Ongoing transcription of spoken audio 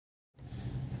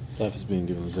Life is being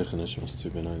given Zecher Neshmas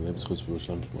to benign lives, Chutz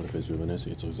V'Rushan, Mordechai Zrubanes,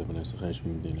 Yitzchak Zebanes, Chaim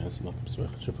Shmim Dinas, Malchim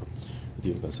Tzvach Shefa,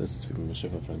 Adil Bases, Tzvim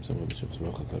Meshefa, Frem Sam, V'Shem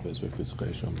Tzvach Chabez, V'Kis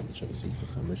Chai Sham, V'Shem Simcha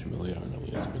Chamesh, Meliyah, and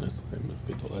Eliyaz Benes, Chaim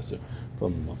V'Kitol Eser,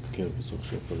 from Malkir V'Soch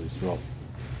Shefa Yisrael.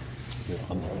 We're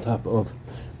on the top of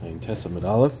Ein Tessa Med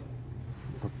Aleph,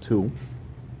 up to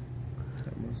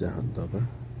Zahan Davar.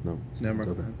 No,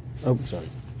 Never. Oh, sorry.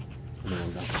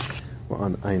 We're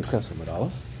on Ein Chesed Med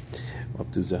Aleph. Up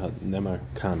to Zahad Nemer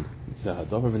Kan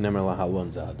Zahadavar and Nemer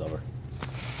Lahalon Zahadavar.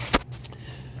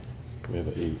 We have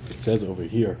it says over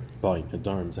here by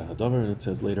Nedarim Zahadavar, and it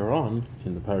says later on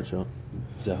in the parasha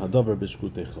Zahadavar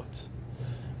B'Shkutei Chutz.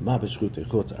 Ma B'Shkutei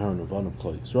Chutz Aaron Uvanav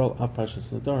Chol Yisrael Av Parshas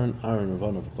Nedarim Aaron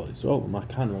Uvanav Chol Yisrael Ma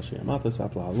Kan Rashi Amatas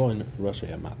At Lahalon Rashi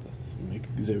Amatas. Make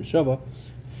Gzeir Shava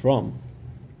from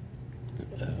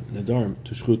Nedarim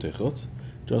to Shkutei Chutz.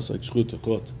 Just like Shchut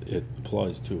Echot, it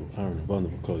applies to Aaron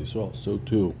Abanav Chol Yisrael, so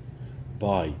too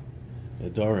by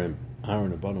Nedarim,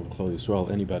 Aaron Abanav Chol Yisrael,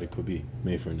 anybody could be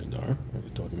Mefer Nedarim. We're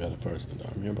talking about the first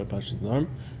Nedarim here by Pashas Nedarim.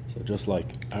 So just like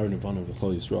Aaron Abanav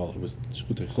Chol Yisrael, it was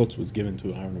Shchut Echot was given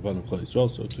to Aaron Abanav Chol Yisrael,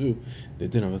 so too the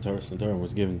din of Ataras Nedarim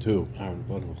was given to Aaron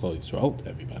Abanav Chol Yisrael, to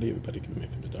everybody can be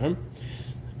Mefer Nedarim.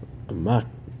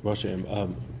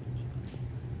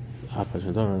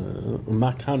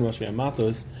 Makan Rashi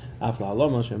Amatos. Afla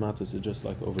Alama Shematos is just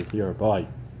like over here by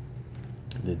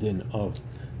the din of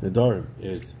Nedarim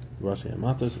is Rashi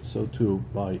Amatos, so too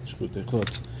by Shkutei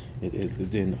Chutz it is the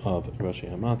din of Rashi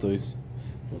Amatos.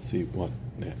 We'll see what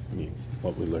that means,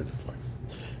 what we learned it for.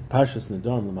 Parshas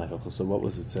Nedarim L'Mayhalchos. So what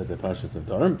was it said that Parshas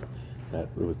Nedarim that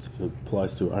it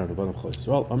applies to Aaron Abanav Chol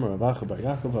Yisrael? Amar Ravacha Bar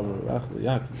Yaakov, Amar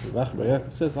Ravacha Bar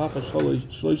Yaakov says Lacha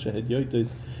Shloisha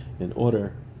Hedyotos, in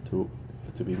order to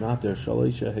be mater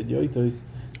Shloisha Hedyotos,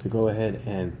 to go ahead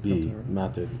and be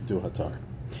mater, do hatar.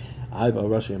 I've a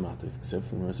Rashi Amatis, except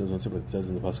for it says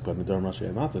in the pasuk about Nedarim Rashi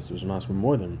Amatis, which is much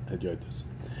more than Hedyotos.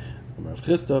 Rav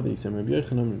Chisda, Yisem Rabbi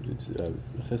Yochanan,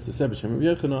 Chisda said B'Shem Rabbi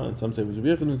Yochanan, and some say it was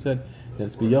Rabbi Yochanan said that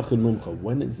it's b'yachid mumcha.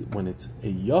 When it's a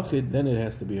yachid, then it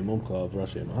has to be a mumcha of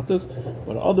Rashi Amatis.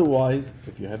 But otherwise,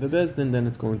 if you have a bezdin, then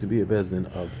it's going to be a bezdin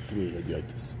of 3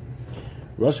 Hedyotos.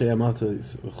 Rashi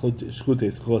Amatis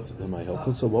Shchutei Chutz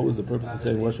L'Mayhalchos. So what was the purpose of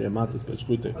saying Rashi Amatis but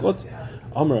Shchutei Chutz?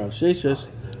 Amar Rav Sheshes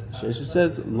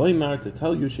says Loimar, to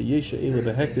tell you Sheyesha Eila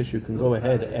Behektish, you can go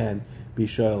ahead and be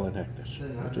Shoel and Hektish.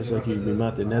 Just like you can be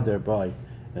mater neder by,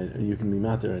 and you can be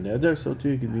mater a neder, so too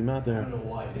you can be mater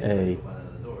a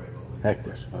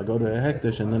Hektish. If I go to a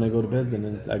Hektish and then I go to Bezdin,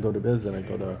 and I go to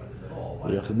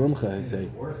Yachid Mumcha, I say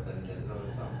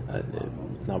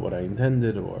it's not what I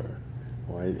intended, or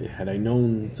had I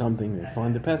known something and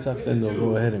find the Pesach, then they'll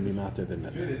go ahead and be mater the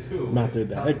neder. Mater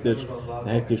the Hektish. The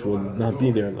Hektish will not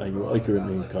be there like you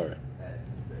accurately incur it.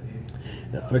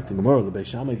 The fact the Gemara, the Beis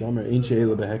Shammai Damer Ein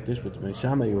She'ela Behektish, but the Beis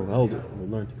Shammai will hold it. We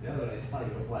learned it.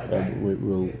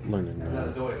 We'll learn it.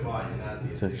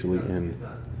 It's actually in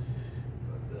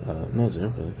Nazir,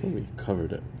 but I think we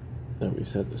covered it. That we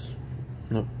said this.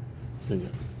 No,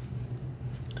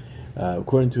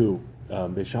 according to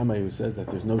Beis Shammai, who says that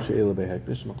there's no She'ela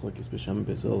Behektish, Machlokes Beis Shammai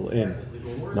Beis Hillel in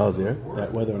Nazir,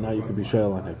 that whether or not you can be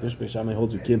She'el on Hektish, Beis Shammai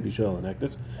holds you can't be She'el on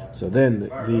Hektish. So then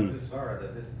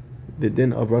the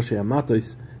din of Rashi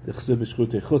Amatos, the Chesiv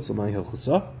B'Shkutei Chutz L'Mayhalchos,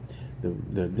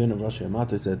 the din of Rashi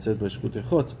Amatos that says B'Shkutei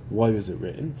Chutz. Why was it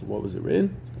written? For what was it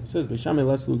written? It says Beis Shammai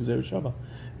lets lu Gzeir Shava.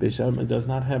 Beis Shammai does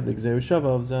not have the Gzeir Shava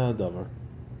of Zahadavar.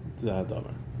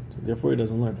 So therefore he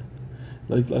doesn't learn it.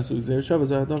 Like lets lu Gzeir Shava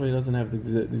Zahadavar, he doesn't have the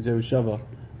Gzeir Shava.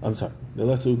 I'm sorry, the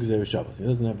lets lu Gzeir Shava. He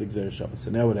doesn't have the Gzeir Shava.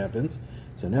 So now what happens?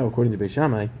 So now according to Beis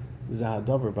Shammai,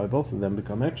 Zahadavar by both of them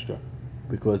become extra.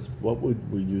 Because what were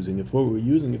we using it for? We were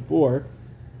using it for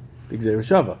the Gzeir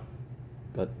Shava.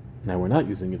 But now we're not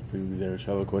using it for the Gzeir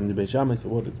Shava according to Beis Shammai. So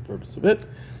what is the purpose of it?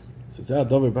 So Zah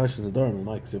Davar Parshas Nedarim.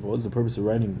 Mike said, what is the purpose of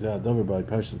writing Zah Davar by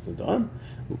Parshas Nedarim?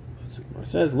 It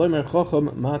says, Loimer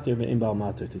Chacham Mater ve'in Baal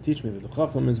Mater. To teach me that the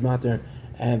Chacham is Mater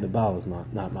and the Baal is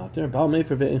not Mater. Baal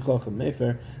Mefer ve'in Chacham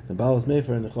Mefer. The Baal is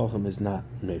Mefer and the Chacham is not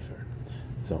Mefer.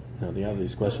 So now the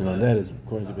obvious question on that is,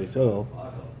 according to Beis Hillel,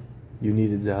 you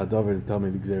needed Zahadavar to tell me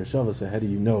the Gzeir Shava, so how do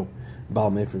you know Baal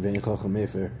Mefer ve'in Chacham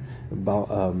Mefer,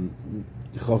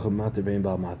 Chacham Mater ve'in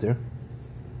Baal Mater,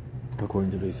 according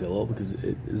to Beis Hillel? Because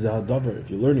Zahadavar, if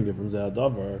you're learning it from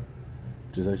Zahadavar,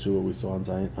 which is actually what we saw on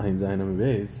Ayin Zayin Amud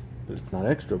Beis, but it's not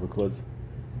extra because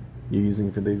you're using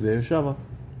it for the Gzeir Shava.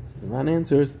 So the man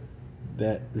answers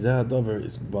that Zahadavar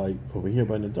is by over here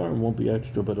by Nedarim won't be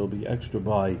extra, but it'll be extra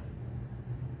by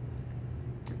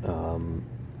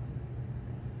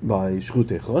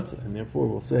Shchutei Chutz, and therefore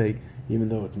we'll say, even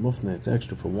though it's mufna, it's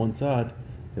extra for one side,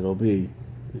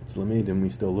 it's lamed, and we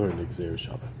still learn the Gzeir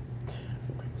Shava.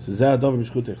 So Zeh Davar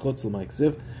B'Shchutei Chutz L'May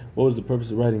Ksiv. What was the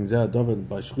purpose of writing Zeh Davar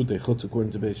by Shchutei Chutz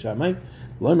according to Beis Shammai?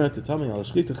 Lomer to tell me al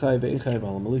Shchita Chayiv ve'in Chayiv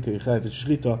al Malika. You Chayiv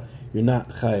Shchita. You're not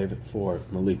Chayiv for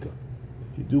Malika.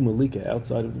 If you do Malika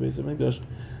outside of the Beis Hamikdash,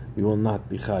 you will not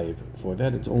be Chayiv for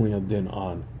that. It's only a din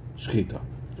on Shchita.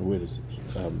 Where does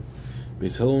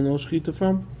Beis Hillel know Shchita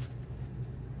from?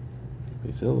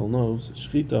 Beis Hillel knows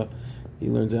Shchita. He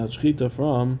learns out Shchita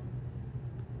from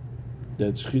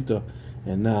that Shchita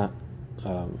and not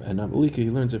Malika.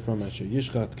 He learns it from Asher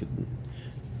Yishchat.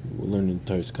 We learn in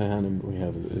Taurus Kahanim. We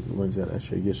have it learns out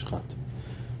Asher Yishchat,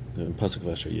 the pasuk of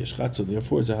Asher Yishchat. So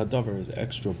therefore, Zeh Davar is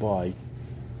extra by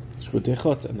Shchutei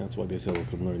Chutz, and that's why Beis Hillel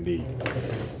can learn the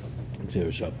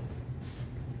Zeh Shabbat.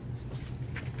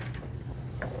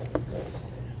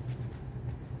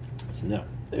 So now,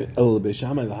 so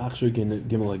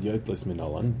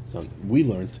we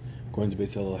learned, according to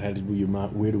Beis Hillel,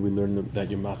 where do we learn that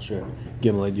you're machshir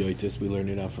gimel ed yoitis? We learned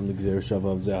it out from the Gzera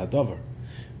Shava of Zeh Davar.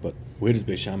 But where does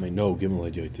Beis Shammai know gimel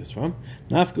ed yoitis from?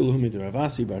 Nafkalu humid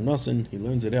Ravasi bar Nosson. He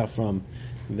learns it out from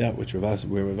that which Ravasi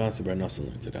bar Nosson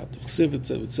learns it out.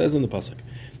 It says in the pasuk,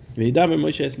 "V'yidaber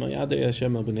Moshe es mayadei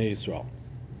Hashem al bnei Yisrael."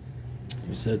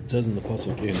 It says in the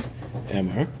pasuk in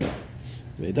Emor.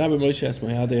 V'yidaber Moshe es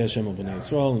mayadei Hashem al bnei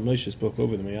Yisrael, and Moshe spoke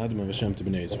over the mayadim of Hashem to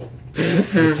bnei Yisrael.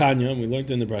 Tanya, we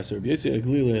learned in the Brisa, Rabbi Yossi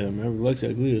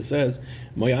Aglila says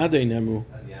mayadei nemru.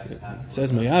 It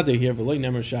says mayadei here, v'loy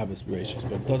nemru Shabbos Bereshis,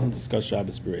 but it doesn't discuss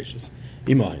Shabbos Bereshis.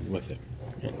 Imayin with it.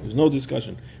 There's no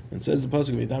discussion. When it says the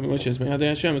pasuk v'yidaber Moshe es mayadei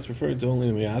Hashem, it's referring to only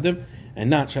the mayadim and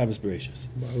not Shabbos Bereshis.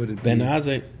 Why would it Ben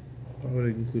Azai. Why would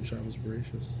it include Shabbos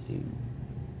Bereshis?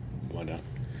 Why not?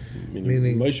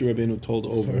 Meaning Moshe Rabbeinu told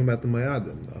over. Talking about the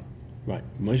Mayadim, though. Right,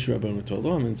 Moshe Rabbeinu told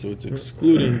over, and so it's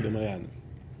excluding the Mayadim.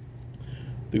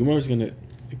 The Gemara is going to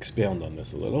expound on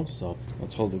this a little, so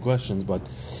let's hold the questions. But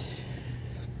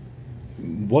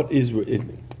what is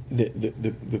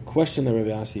the question that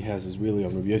Rabbi Asi has is really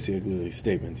on Rabbi Yossi Aglili's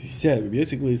statement. He said, Rabbi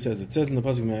Yossi Aglili says, it says in the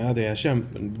pasuk Mayadei Hashem,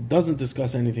 but doesn't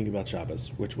discuss anything about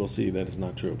Shabbos, which we'll see that is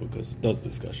not true because it does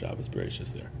discuss Shabbos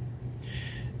Bereshis there.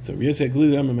 So Rabbi Yossi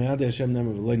Aglili Amar Mayadei Hashem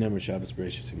Nemru V'loi Nemru Shabbos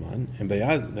Bereshis Iman, and Ben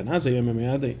Azai Amar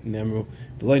Mayadei Nemru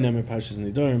V'loi Nemru Parshas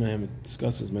Nidarim, and it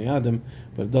discusses Mayadim,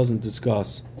 but it doesn't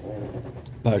discuss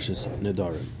Parshas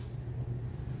Nidarim.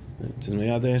 It says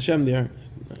Mayadei Hashem there.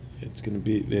 It's going to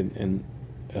be in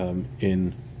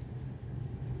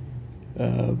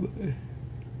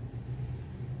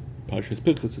Parshas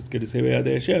Pinchas. It's going to say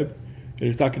Mayadei Hashem, and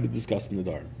it's not going to discuss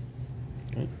Nidarim.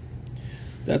 Okay?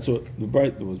 That's what the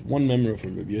bright. There was one member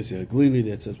from Rabbi Yossi Aglili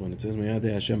that says when it says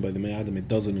Mayadei Hashem by the Mayadim, it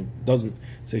doesn't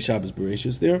say Shabbos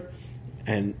Bereshis there,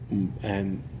 and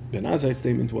Ben Azai's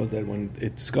statement was that when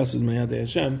it discusses Mayadei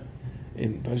Hashem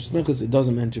in Parshas Pinchas, it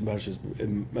doesn't mention Parshas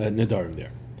Nidarim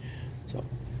there. So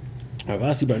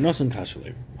Ravasi bar Nosson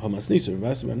kashalei Hamas Nisur.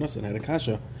 Ravasi bar Nosson had a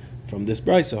kasha from this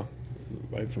brisa,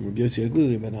 right from Rabbi Yossi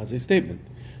Aglili Ben Azai's statement.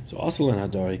 So also in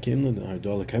Hadar, he came in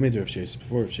Hadar, came into Rav Sheshes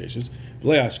before Rav Sheshes.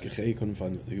 He couldn't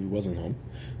find, he wasn't home.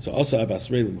 So also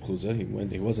Abbas Reil Mechuzah,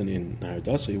 he wasn't in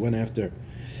Hadar, so he went after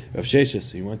Rav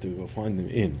Sheshes. He went to go find him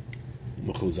in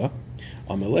Mechuzah.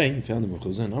 Amalei, he found him in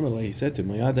Mechuzah, and Amalei, he said to him,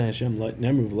 Mayadei Hashem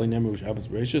Nemru V'loi Nemru Shabbos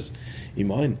Bereshis.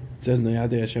 Iman. It says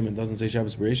Mayadei Hashem, it doesn't say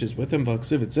Shabbos Bereshis. With him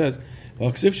V'aksiv, it says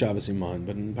V'aksiv Shabbos Iman,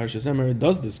 but in Parshas Emor it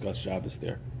does discuss Shabbos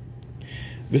there.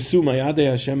 V'su Mayadei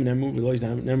Hashem Nemru V'loi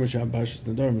Nemru Shabbos Parshas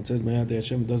Nidarim. It says Mayadei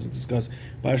Hashem, it doesn't discuss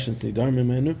Parshas Nidarim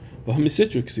Imenu.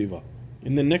 V'hamisitru Ksiva.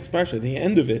 In the next parsha, the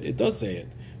end of it, it does say it.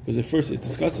 Because at first it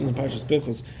discusses in Parshas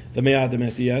Pinchas the Mayadim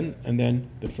at the end, and then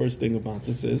the first thing about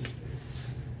this is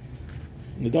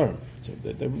Nidarim. So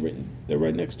they're written. They're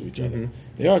right next to each other. Mm-hmm.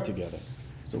 They are together.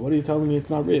 So what are you telling me? It's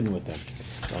not written with them.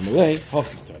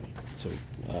 So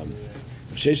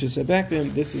Shesha said back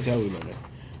then, this is how we learn it.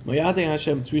 Mayadei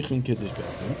Hashem tzrichin kiddush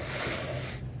bezdin.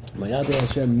 Mayadei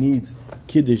Hashem needs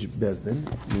kiddush bezdin.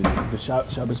 The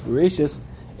Shabbos Bereshis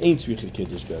ain't tzrichin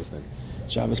kiddush bezdin.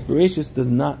 Shabbos Bereshis does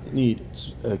not need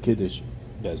kiddush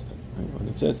bezdin. When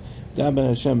it says Daber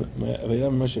Hashem,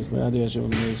 Vayam Moshe Mayadei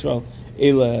Hashem Yisrael,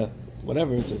 Ela,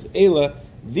 whatever it says, Ela,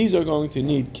 these are going to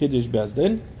need kiddush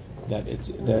bezdin. That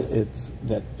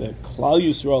Klal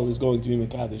Yisrael is going to be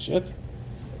mekadesh it.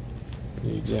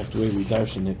 The exact way we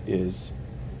darshan it is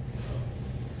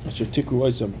Asher tikru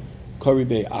oisam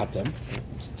koribei atem.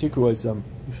 Tikru oisam.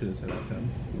 You should have said atem.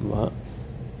 What?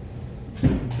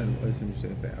 Instead of oisam, you should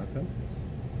have said atem.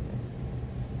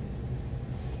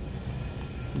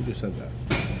 You just said that.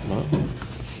 What?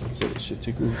 It says Asher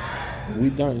tikru.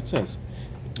 It says.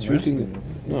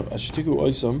 No, Asher tikru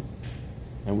oisam.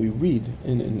 And we read,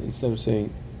 instead of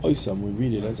saying Oisam, we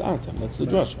read it as Atam. That's the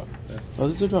drasha. Yeah. Oh,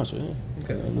 that's the drasha, yeah.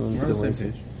 Okay. I don't We're on understand the what same you're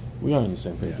saying. page. We are on the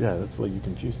same page, Yeah. yeah, that's why you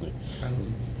confused me.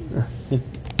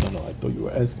 I No, I thought you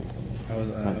were asking something. I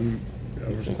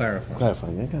was clarifying.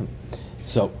 Clarifying, again.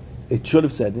 So, it should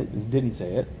have said it, it didn't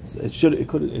say it. So it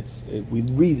could have, we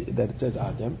read that it says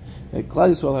Adam. That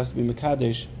Klal Yisrael has to be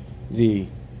Mekadesh the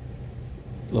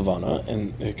Levana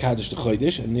and Mekadesh the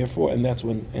Chodesh, and therefore, and that's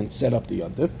when, and set up the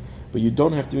Yontif. But you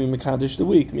don't have to be Mekadesh the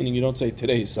week, meaning you don't say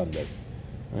today is Sunday.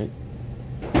 Right?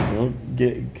 You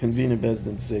don't convene a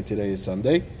Bezdin to say today is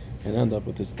Sunday, and end up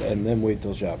with this, and then wait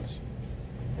till Shabbos.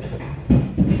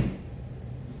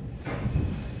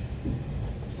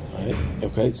 Right?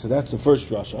 Okay, so that's the first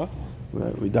drasha.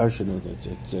 We darshan it.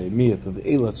 It's a miyat of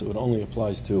Eilat, so it only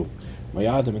applies to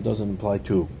Mayadim. It doesn't apply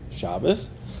to Shabbos.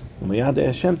 Mayadei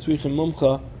Hashem tzrichim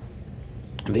mumcha.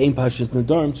 Ve'im parshas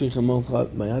nedarim tzrichim mumcha.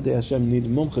 Mayadei Hashem need a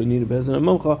mumcha. You need a bezin of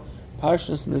mumcha.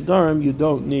 Parshas nedarim, you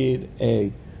don't need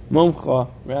a mumcha.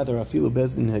 Rather, afilu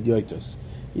bezin hadyotis.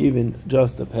 Even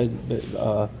just a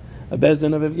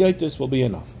bezdin of Evyotis will be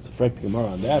enough. So, frankly, Gemara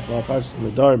on that. For Parshas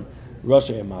Nedarim, Rosh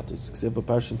Hamatos. Except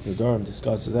Parshas Nedarim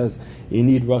discusses as you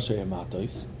need Rosh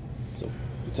Hamatos. So,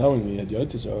 you're telling me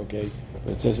Evyotis are okay,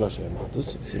 but it says Rosh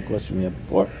Hamatos. Same question we had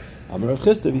before. Amar Rav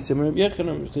Chisda, we say Rav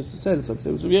Yechanan. Rav Chisda said it. Some say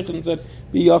it was Rav Yechanan said,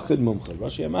 "Be Yachid Mumcha."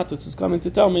 Rosh Hamatos is coming to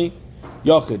tell me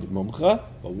Yachid Mumcha.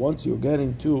 But once you're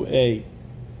getting to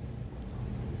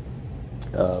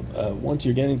once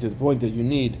you're getting to the point that you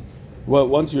need,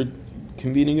 once you're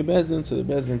convening a bezdin, so the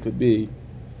bezdin could be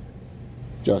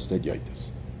just at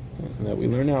Yaitis. And that we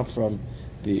learn now from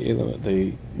the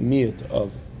miyat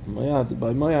of Mayad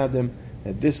by Mayadim,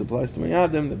 that this applies to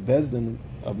Mayadim, the bezdin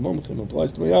of Mumchim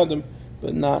applies to Mayadim,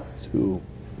 but not to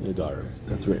Nidarim.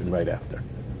 That's written right after.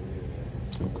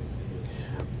 Okay.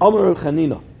 Amar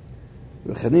Chanina.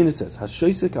 Chanina says,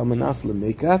 "Hashoisek al manas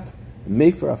lemekat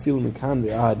mefer afil mekan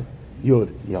ve'ad."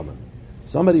 Yud Yaman.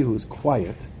 Somebody who is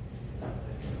quiet.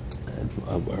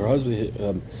 Her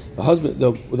husband,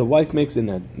 the wife makes a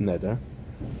neder,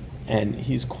 and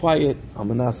he's quiet.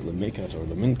 Amanas lemekat or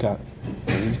leminkat,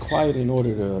 and he's quiet in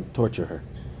order to torture her.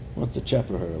 He wants to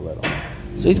chapter her a little.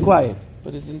 So he's quiet,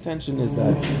 but his intention is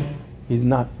that he's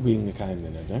not being the kind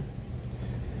of neder.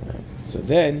 So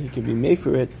then he could be made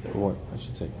for it, or I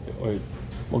should say, or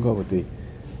we'll go with the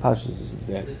pashas is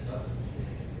that.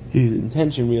 His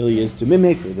intention really is to be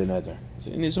made for the neder. So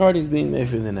in his heart, he's being made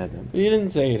for the neder. But he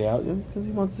didn't say it out because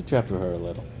he wants to chapter her a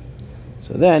little.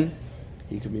 So then,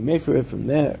 he could be made for it from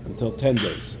there until 10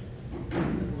 days.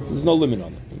 There's no limit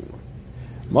on it anymore.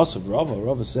 Masav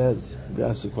Rava says, he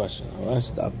asks the question.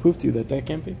 I'll prove to you that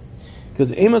can't be.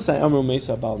 Because Emasai Amru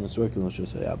Mesa Baal Nesrokin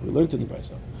L'Shosayab. We learned in the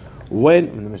Brisa.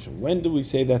 When do we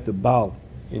say that the Baal,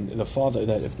 the father,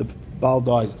 that if the Baal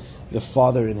dies, the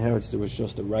father inherits the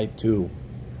Rishos, the right to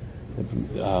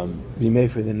be made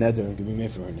for the neder and can be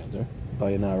made for her neder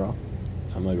by an arrow.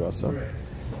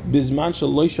 Bizman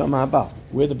shaloy shama habal,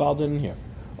 where the Baal didn't hear.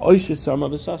 Oisha sama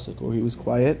v'sasik, or he was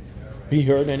quiet, he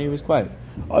heard and he was quiet.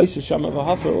 Oisha shama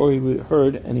v'hafer, or he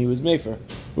heard and he was mefer.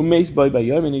 Umeis by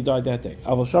yom, and he died that day.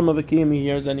 Aval shama v'kiyim, he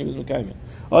hears and he was mekayim.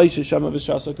 Oisha shama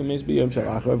v'sasik, umeis by yom shal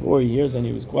or he hears and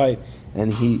he was quiet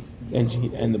and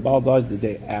the Baal dies the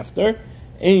day after.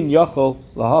 Ein yachol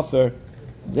lahafer.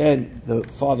 Then the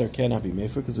father cannot be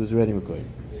mefer because it was already mekoyim.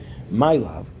 My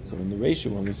love. So in the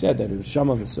ratio, when we said that it was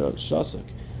shama v'shasuk,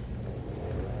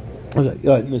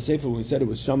 in the sefer when we said it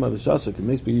was shama v'shasuk, it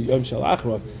makes be yom shal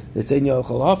achrav. It's ein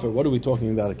yachol hafer. What are we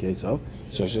talking about? A case of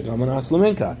shoshek amanas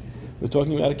leminkat. We're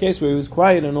talking about a case where he was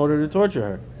quiet in order to torture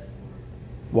her.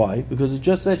 Why? Because it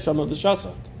just said shama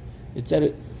v'shasuk. It said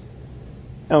it.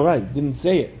 Oh right, it didn't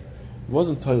say it. It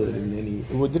wasn't toilet in any.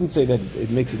 It didn't say that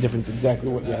it makes a difference exactly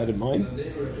what you had in mind.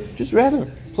 Just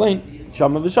rather plain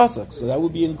shama v'shasak. So that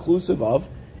would be inclusive of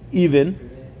even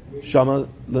shama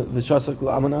v'shasak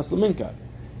la'amanas leminkat.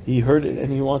 He heard it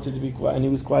and he wanted to be quiet, and he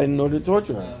was quiet in order to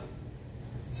torture her.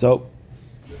 So,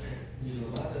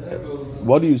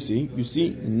 what do you see? You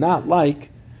see not like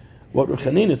what Rav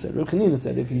Chanina said. Rav Chanina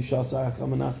said if he shasak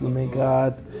la'amanas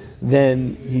leminkat,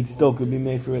 then he still could be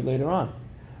made for it later on.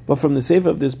 But from the sefer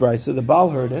of this brisa, the Baal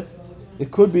heard it.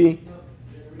 It could be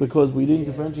because we didn't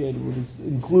differentiate. It would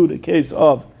include a case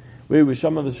of where we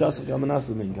shama v'shasik amanas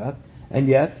leminkat, and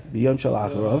yet beyond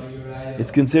shalacharov, it's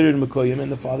considered mekoyim,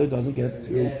 and the father doesn't get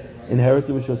to inherit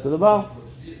the rishus of the Baal.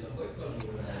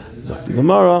 Dr.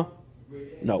 Gemara,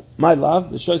 no, my love,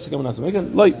 v'shoisik amanas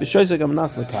leminkat, loy v'shoisik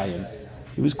amanas lekayim.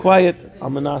 He was quiet,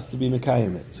 amanas to be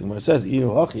mekayim it. So when it says inu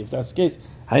hachi, if that's the case,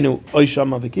 hainu oy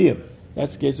shama v'kiyim.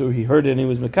 That's the case where he heard it and he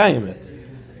was mekayim it.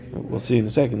 We'll see in a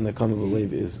second that Kama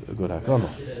believe is a good Hakama.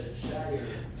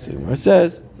 See where it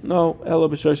says, no, Elo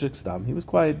b'shoshek stam. He was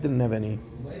quiet, didn't have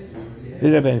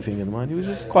anything in mind. He was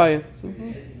just quiet. So,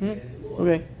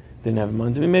 okay. Didn't have in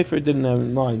mind to be made for it, didn't have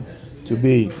in mind to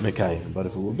be Mekayim. But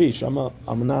if it will be Shama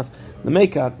Amanas the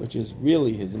Mekat, which is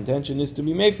really his intention is to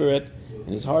be made for it, and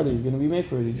his heart is going to be made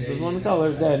for it, he just doesn't want to tell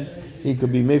her, then he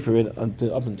could be made for it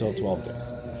up until 12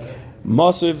 days.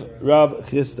 Masiv Rav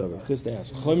Chisda. Rav Chisda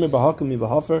asks, Chomer b'hakim mi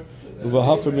b'hafer,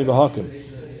 u'v'hafer mi b'hakim.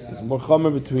 More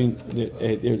chomer between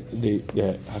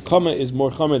the hakama is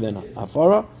more chomer than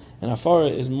hafara, and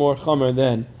hafara is more chomer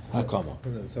than hakama.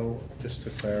 So, just to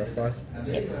clarify,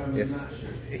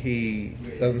 if he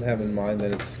doesn't have in mind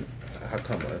that it's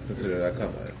hakama, it's considered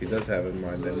hakama. If he does have in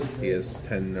mind, then he has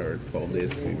 10 or 12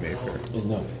 days to be made for it.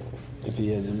 No, if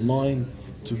he has in mind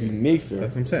to be made for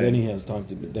it, then he has time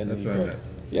to be. Then that's what I meant.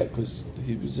 Yeah, because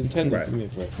he was intended to be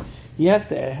made for it. He has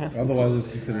to. Otherwise,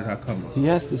 it's considered hakama. He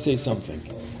has to say something.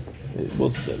 Well,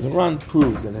 the Ran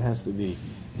proves that it has to be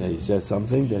that he says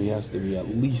something, that he has to be at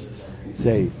least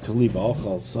say to leave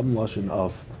Achal some lashon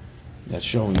of that's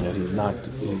showing that he's not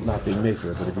being made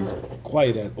for it. But if he's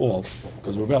quiet at all,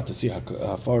 because we're about to see how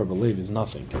far believe is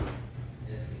nothing.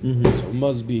 So it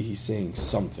must be he's saying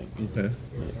something. Okay,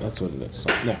 that's what it is. So,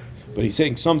 now, but he's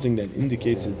saying something that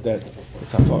indicates that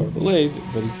it's how far believe,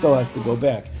 but he still has to go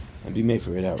back and be made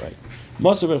for it outright.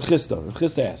 Maser Rav Chisda. Rav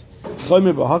Chisda asked,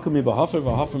 "Chomer b'hakim mi b'hafer,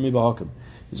 v'hafer mi b'hakim."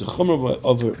 There's a chomer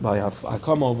over by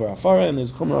hakama over hafara, and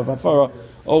there's a chomer of hafara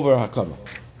over hakama.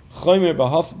 Chomer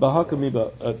b'hakim mi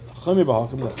chomer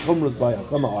b'hakim. The chomers by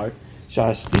hakama are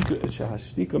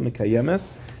shahashtika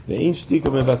mekayemes, ve'in shtika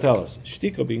mevatelas.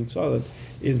 Shtika being silent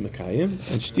is mekayem,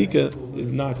 and shtika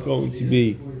is not going to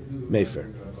be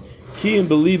mefer. Kiyim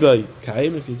b'libay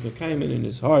kayim. If he's mekayem in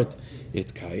his heart,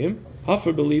 it's kayim.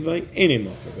 Hafer b'livai ain't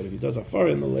enough. But if he does hafar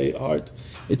in the heart,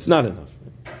 it's not enough.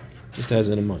 Just has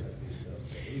it in mind.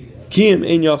 Kiyim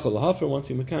ein yachal hafer. Once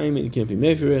you mekayim it, you can't be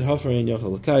made for it. Hafer ein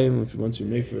yachal kayim. If once you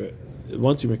made for it,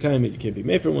 once you mekayim it, you can't be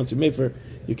made for it. Once you made for it,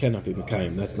 you cannot be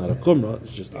mekayim. That's not a chumrah.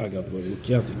 It's just agab. We're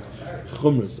counting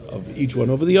chumras of each one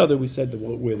over the other. We said that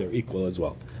where they're equal as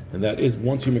well, and that is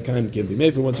once you mekayim, you can't be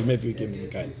made for it. Once you made for it, you can't be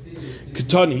mekayim.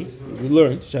 Ketani, we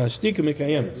learned shashtika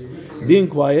mekayemes. Being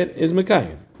quiet is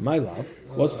mekayim. My love,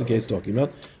 what's the case talking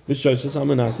about? We're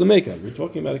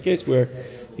talking about a case where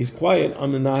he's quiet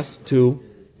on the nas to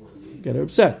get her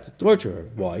upset, to torture her.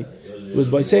 Why? It was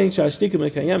by saying shashtika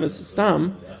mekayemes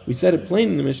stam. We said it plain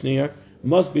in the Mishnah here.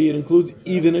 Must be it includes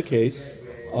even a case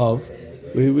of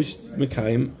where he was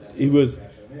mekayim. He was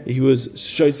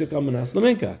shoysek amanas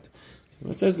lemenkat.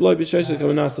 It says loy b'shoysek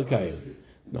amanas lekayim.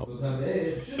 No,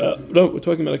 we're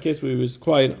talking about a case where he was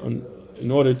quiet in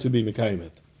order to be mekayim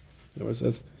it. It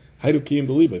says, Haidu Kiyim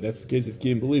Beliba. That's the case of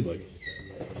Kiyim Beliba.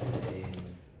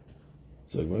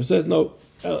 So it says, no,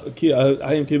 I am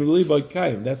Kiyim Beliba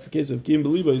Kayim. That's the case of Kiyim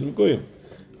Beliba, he's Mekuyim.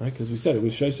 Right? Because we said it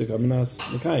was Shaishak Amanas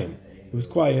Mekayim. He was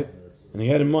quiet, and he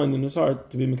had in mind in his heart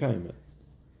to be Mekayim.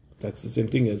 That's the same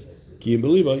thing as Kiyim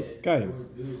Beliba Kayim.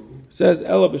 It says,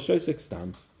 Ela B'Shaishak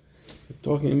Stam. We're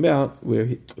talking about where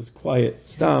he was quiet,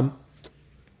 Stam,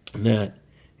 and that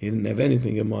he didn't have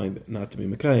anything in mind not to be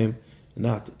Mekayim,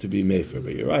 not to be mefer.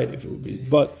 But you're right, if it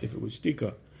was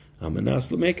shtika amanas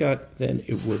lemekat, then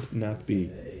it would not be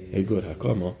a good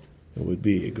hakama, it would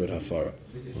be a good hafara.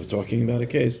 We're talking about a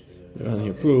case that around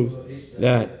here proves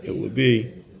that it would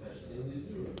be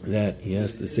that he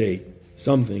has to say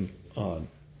something on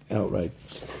outright.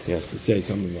 He has to say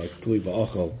something like tli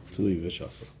va'achal, tli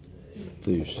v'shasa,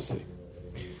 tli v'shasi.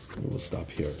 We'll stop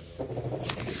here.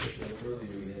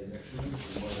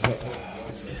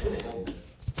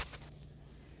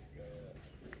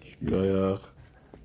 Goyach.